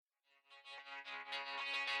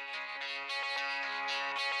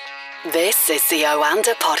This is the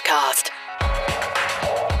Oanda Podcast.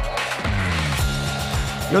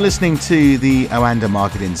 You're listening to the Oanda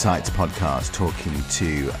Market Insights Podcast, talking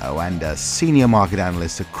to Oanda senior market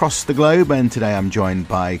analysts across the globe. And today I'm joined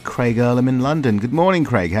by Craig Erlam in London. Good morning,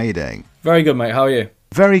 Craig. How are you doing? Very good, mate. How are you?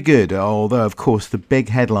 Very good, although, of course, the big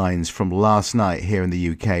headlines from last night here in the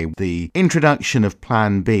UK, the introduction of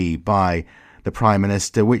Plan B by the Prime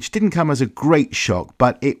Minister, which didn't come as a great shock,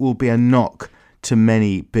 but it will be a knock to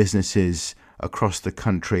many businesses across the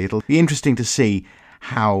country. It'll be interesting to see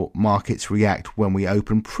how markets react when we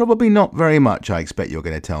open. Probably not very much, I expect you're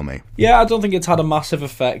going to tell me. Yeah, I don't think it's had a massive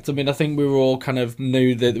effect. I mean, I think we were all kind of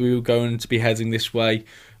knew that we were going to be heading this way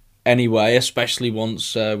anyway, especially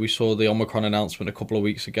once we saw the Omicron announcement a couple of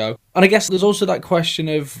weeks ago. And I guess there's also that question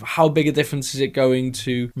of how big a difference is it going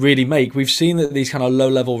to really make? We've seen that these kind of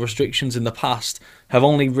low-level restrictions in the past have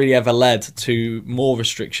only really ever led to more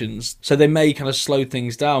restrictions. So they may kind of slow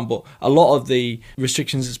things down, but a lot of the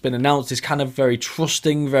restrictions that's been announced is kind of very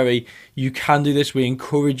trusting, very, you can do this, we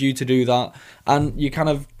encourage you to do that. And you kind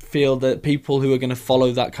of feel that people who are going to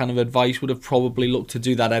follow that kind of advice would have probably looked to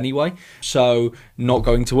do that anyway. So not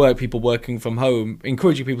going to work, people working from home,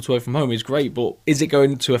 encouraging people to work from home is great, but is it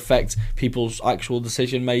going to affect people's actual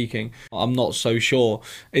decision making? I'm not so sure.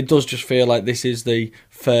 It does just feel like this is the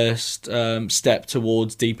first step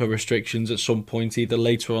towards deeper restrictions at some point, either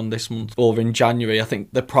later on this month or in January. I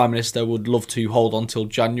think the Prime Minister would love to hold on till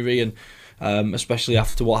January, and especially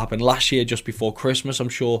after what happened last year just before Christmas. I'm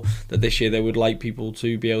sure that this year they would like people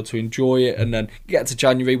to be able to enjoy it and then get to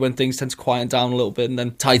January when things tend to quieten down a little bit and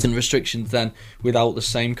then tighten restrictions then without the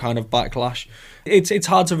same kind of backlash. It's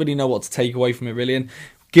hard to really know what to take away from it, really. And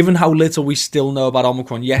given how little we still know about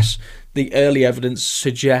Omicron, yes, the early evidence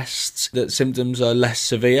suggests that symptoms are less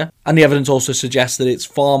severe, and the evidence also suggests that it's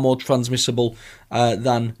far more transmissible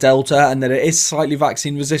than Delta, and that it is slightly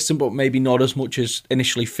vaccine resistant, but maybe not as much as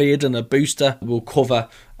initially feared, and a booster will cover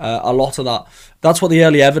a lot of that. That's what the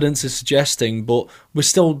early evidence is suggesting, but we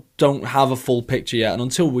still don't have a full picture yet, and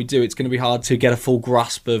until we do, it's going to be hard to get a full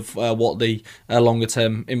grasp of what the longer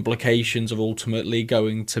term implications are ultimately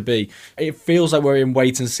going to be. It feels like we're in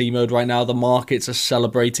wait and see mode right now. The markets are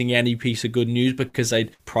celebrating any piece of good news because they'd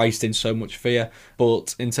priced in so much fear,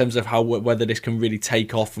 but in terms of whether this can really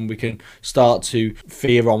take off and we can start to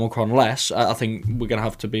fear Omicron less, I think we're going to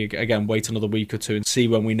have to wait another week or two and see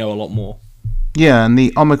when we know a lot more. Yeah, and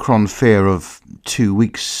the Omicron fear of 2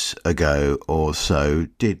 weeks ago or so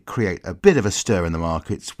did create a bit of a stir in the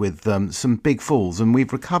markets with some big falls, and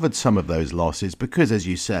we've recovered some of those losses because, as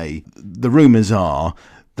you say, the rumours are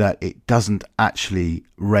that it doesn't actually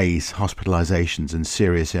raise hospitalizations and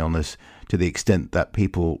serious illness to the extent that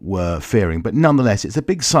people were fearing. But nonetheless, it's a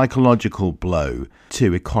big psychological blow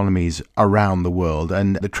to economies around the world,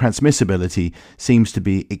 and the transmissibility seems to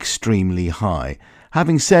be extremely high.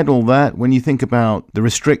 Having said all that, when you think about the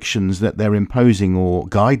restrictions that they're imposing or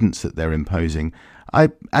guidance that they're imposing, I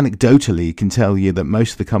anecdotally can tell you that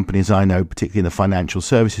most of the companies I know, particularly in the financial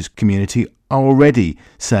services community, are already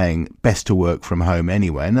saying best to work from home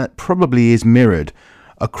anyway, and that probably is mirrored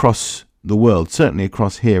across the world, certainly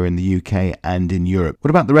across here in the UK and in Europe. What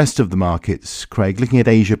about the rest of the markets, Craig? Looking at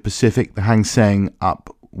Asia Pacific, the Hang Seng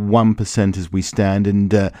up 1% as we stand, and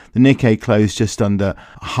the Nikkei closed just under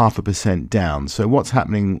 0.5% down. So what's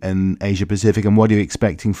happening in Asia Pacific, and what are you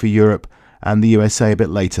expecting for Europe and the USA a bit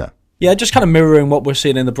later? Yeah, just kind of mirroring what we're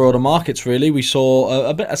seeing in the broader markets, really. We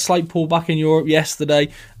saw a slight pullback in Europe yesterday.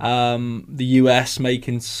 The US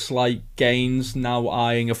making slight gains, now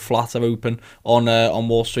eyeing a flatter open on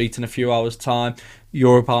Wall Street in a few hours' time.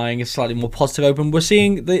 Europe eyeing a slightly more positive open. We're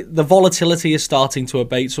seeing the volatility is starting to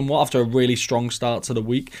abate somewhat after a really strong start to the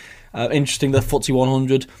week. Interesting, the FTSE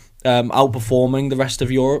 100 outperforming the rest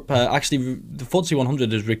of Europe. Actually, the FTSE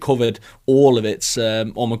 100 has recovered all of its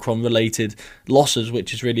Omicron-related losses,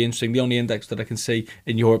 which is really interesting. The only index that I can see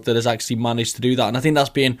in Europe that has actually managed to do that. And I think that's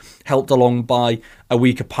being helped along by a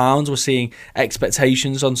weaker pound. We're seeing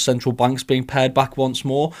expectations on central banks being pared back once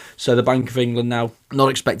more. So the Bank of England now not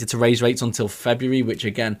expected to raise rates until February, which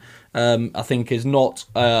again, I think is not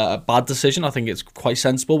a bad decision. I think it's quite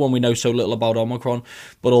sensible when we know so little about Omicron,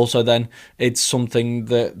 but also then it's something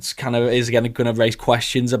that kind of is again going to raise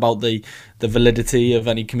questions about the validity of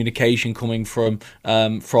any communication coming from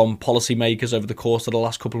policymakers over the course of the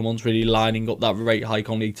last couple of months, really lining up that rate hike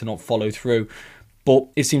only to not follow through. But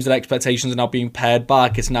it seems that expectations are now being pared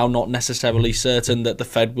back. It's now not necessarily certain that the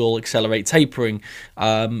Fed will accelerate tapering,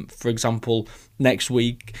 for example, next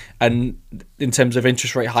week. And in terms of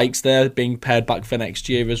interest rate hikes, they're being pared back for next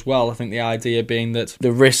year as well. I think the idea being that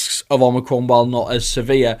the risks of Omicron, while not as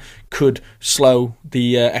severe, could slow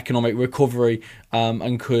the economic recovery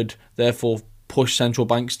and could therefore push central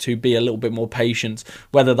banks to be a little bit more patient.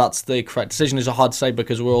 Whether that's the correct decision is hard to say,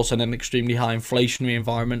 because we're also in an extremely high inflationary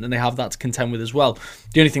environment and they have that to contend with as well.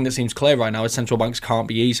 The only thing that seems clear right now is central banks can't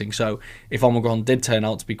be easing. So if Omicron did turn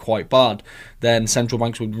out to be quite bad, then central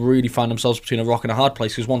banks would really find themselves between a rock and a hard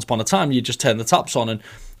place, because once upon a time you just turn the taps on and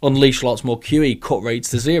unleash lots more QE, cut rates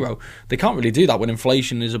to zero. They can't really do that when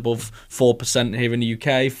inflation is above 4% here in the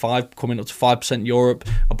UK, 5 coming up to 5% Europe,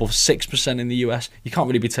 above 6% in the US. You can't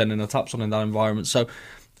really be turning the taps on in that environment. So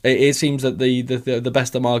it seems that the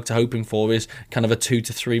best the markets are hoping for is kind of a 2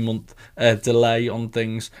 to 3 month delay on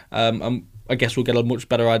things. And I guess we'll get a much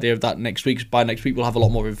better idea of that next week. By next week, we'll have a lot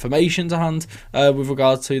more information to hand with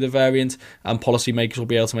regards to the variant, and policymakers will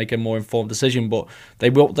be able to make a more informed decision. But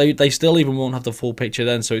they still even won't have the full picture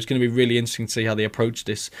then. So it's going to be really interesting to see how they approach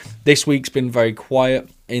this. This week's been very quiet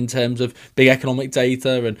in terms of big economic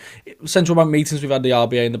data and central bank meetings. We've had the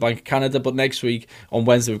RBA and the Bank of Canada, but next week on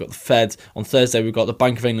Wednesday we've got the Fed, on Thursday we've got the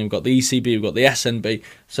Bank of England, we've got the ECB, we've got the SNB,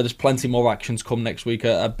 so there's plenty more actions come next week,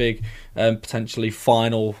 a big potentially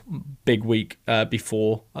final big week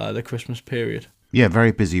before the Christmas period. Yeah,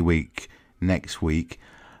 very busy week next week.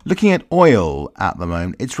 Looking at oil at the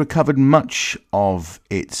moment, it's recovered much of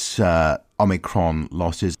its Omicron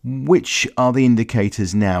losses. Which are the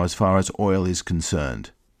indicators now as far as oil is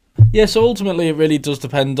concerned? Yeah, so ultimately it really does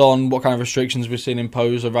depend on what kind of restrictions we're seeing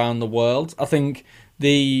imposed around the world. I think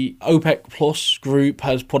the OPEC Plus group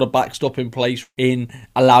has put a backstop in place in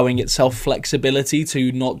allowing itself flexibility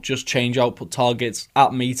to not just change output targets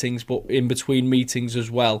at meetings, but in between meetings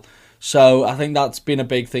as well. So I think that's been a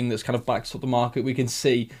big thing that's kind of backs up the market. We can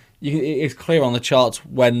see, it's clear on the charts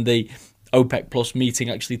when the OPEC Plus meeting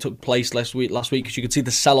actually took place last week, because you could see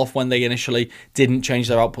the sell-off when they initially didn't change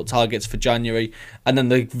their output targets for January, and then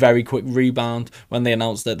the very quick rebound when they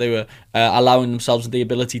announced that they were allowing themselves the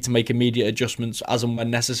ability to make immediate adjustments as and when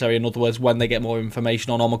necessary. In other words, when they get more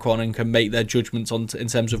information on Omicron and can make their judgments on in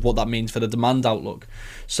terms of what that means for the demand outlook.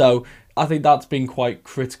 So I think that's been quite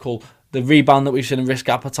critical. The rebound that we've seen in risk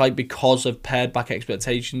appetite because of pared back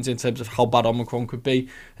expectations in terms of how bad Omicron could be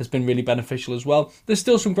has been really beneficial as well. There's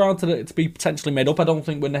still some ground to be potentially made up. I don't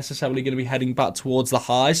think we're necessarily going to be heading back towards the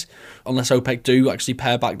highs unless OPEC do actually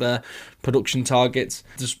pare back their production targets,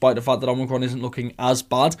 despite the fact that Omicron isn't looking as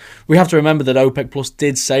bad. We have to remember that OPEC Plus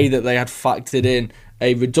did say that they had factored in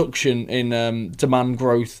a reduction in demand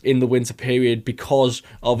growth in the winter period because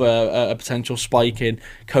of a potential spike in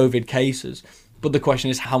COVID cases. But the question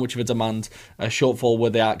is, how much of a demand shortfall were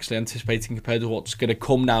they actually anticipating compared to what's going to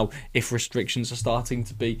come now if restrictions are starting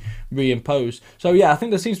to be reimposed? So yeah, I think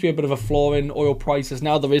there seems to be a bit of a flaw in oil prices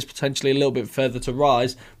now. There is potentially a little bit further to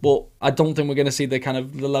rise, but I don't think we're going to see the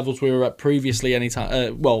levels we were at previously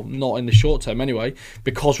anytime. Well, not in the short term anyway,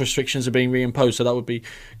 because restrictions are being reimposed. So that would be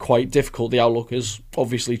quite difficult. The outlook has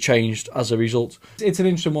obviously changed as a result. It's an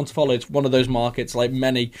interesting one to follow. It's one of those markets, like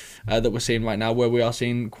many that we're seeing right now, where we are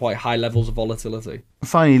seeing quite high levels of volatility.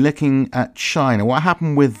 Finally, looking at China, what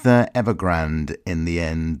happened with Evergrande in the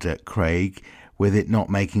end, Craig, with it not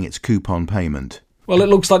making its coupon payment? Well, it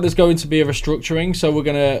looks like there's going to be a restructuring, so we're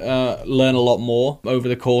going to learn a lot more over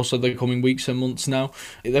the course of the coming weeks and months now.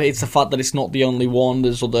 It's the fact that it's not the only one.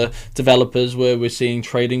 There's other developers where we're seeing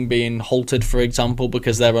trading being halted, for example,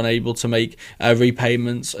 because they're unable to make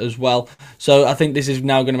repayments as well. So I think this is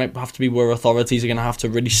now going to have to be where authorities are going to have to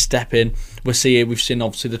really step in. We've seen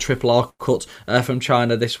obviously the triple R cut from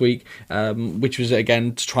China this week, which was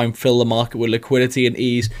again to try and fill the market with liquidity and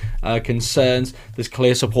ease concerns. There's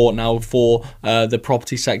clear support now for the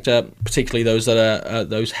property sector, particularly those that are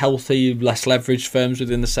those healthy, less leveraged firms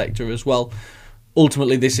within the sector as well.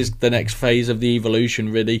 Ultimately, this is the next phase of the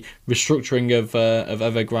evolution, really, restructuring of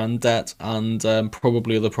Evergrande debt and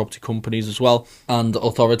probably other property companies as well, and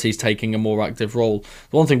authorities taking a more active role.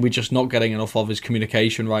 The one thing we're just not getting enough of is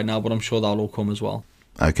communication right now, but I'm sure that'll all come as well.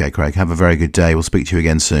 Okay, Craig, have a very good day. We'll speak to you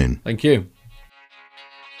again soon. Thank you.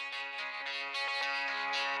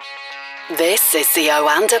 This is the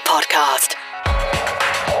Oanda Podcast.